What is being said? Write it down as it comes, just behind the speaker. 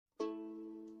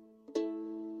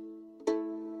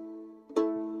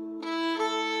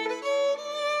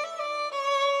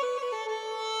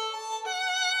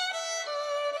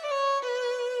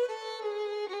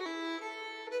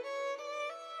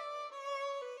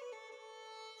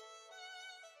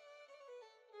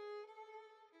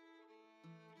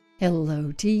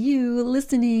Hello to you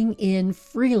listening in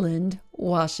Freeland,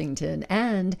 Washington,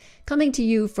 and coming to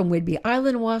you from Whidbey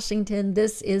Island, Washington.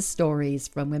 This is Stories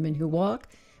from Women Who Walk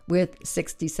with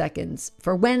 60 Seconds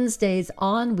for Wednesdays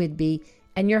on Whidbey,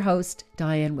 and your host,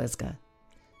 Diane Wiska.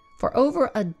 For over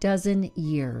a dozen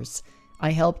years,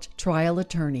 I helped trial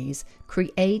attorneys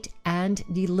create and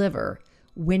deliver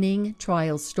winning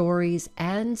trial stories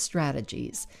and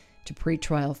strategies to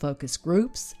pretrial focus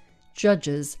groups,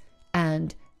 judges,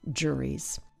 and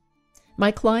juries. My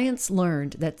clients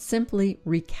learned that simply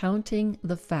recounting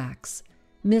the facts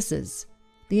misses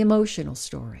the emotional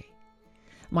story.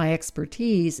 My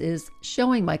expertise is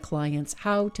showing my clients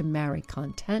how to marry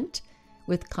content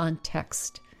with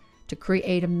context to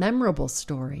create a memorable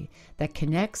story that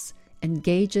connects,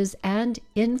 engages, and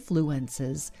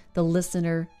influences the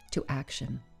listener to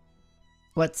action.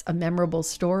 What's a memorable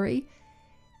story?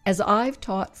 As I've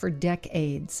taught for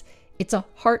decades, it's a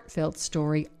heartfelt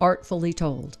story artfully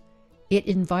told. It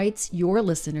invites your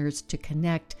listeners to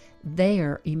connect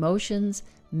their emotions,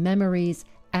 memories,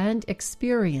 and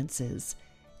experiences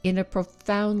in a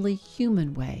profoundly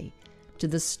human way to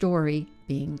the story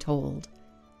being told.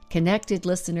 Connected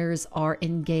listeners are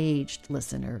engaged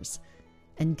listeners.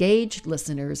 Engaged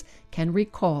listeners can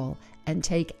recall and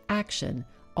take action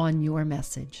on your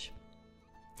message.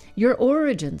 Your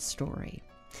origin story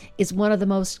is one of the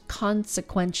most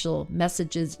consequential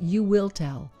messages you will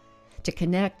tell to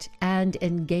connect and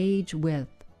engage with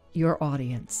your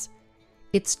audience.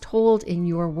 It's told in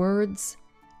your words,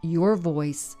 your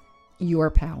voice,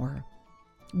 your power.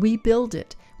 We build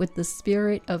it with the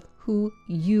spirit of who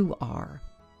you are,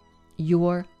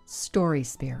 your story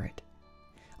spirit.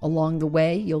 Along the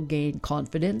way, you'll gain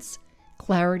confidence,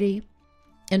 clarity,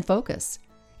 and focus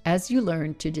as you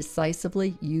learn to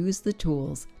decisively use the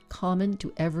tools common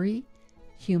to every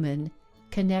human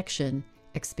connection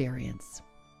experience.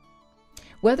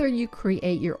 Whether you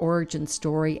create your origin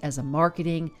story as a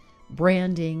marketing,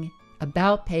 branding,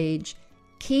 about page,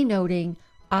 keynoting,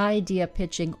 idea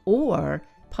pitching, or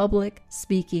public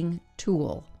speaking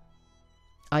tool,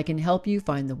 I can help you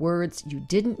find the words you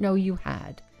didn't know you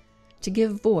had to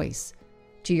give voice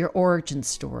to your origin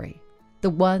story, the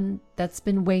one that's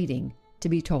been waiting to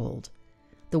be told,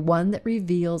 the one that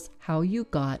reveals how you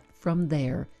got from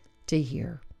there to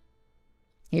here.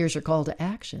 Here's your call to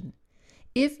action.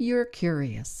 If you're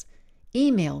curious,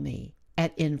 email me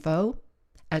at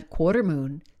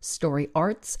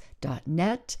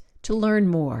info@quartermoonstoryarts.net to learn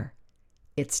more.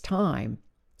 It's time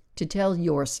to tell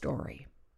your story.